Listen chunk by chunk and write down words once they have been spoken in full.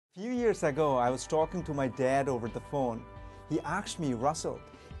Few years ago, I was talking to my dad over the phone. He asked me, Russell,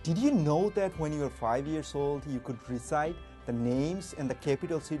 did you know that when you were 5 years old, you could recite the names and the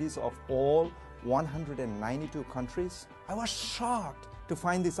capital cities of all 192 countries? I was shocked to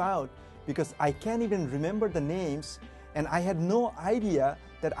find this out because I can't even remember the names and I had no idea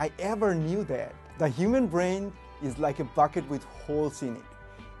that I ever knew that. The human brain is like a bucket with holes in it.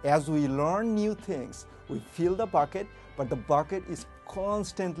 As we learn new things, we fill the bucket, but the bucket is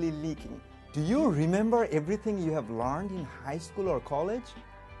constantly leaking. Do you remember everything you have learned in high school or college?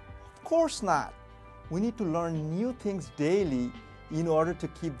 Of course not. We need to learn new things daily in order to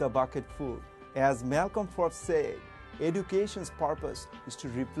keep the bucket full. As Malcolm Forbes said, education's purpose is to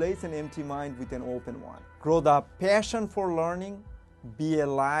replace an empty mind with an open one. Grow the passion for learning, be a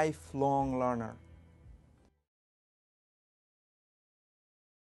lifelong learner.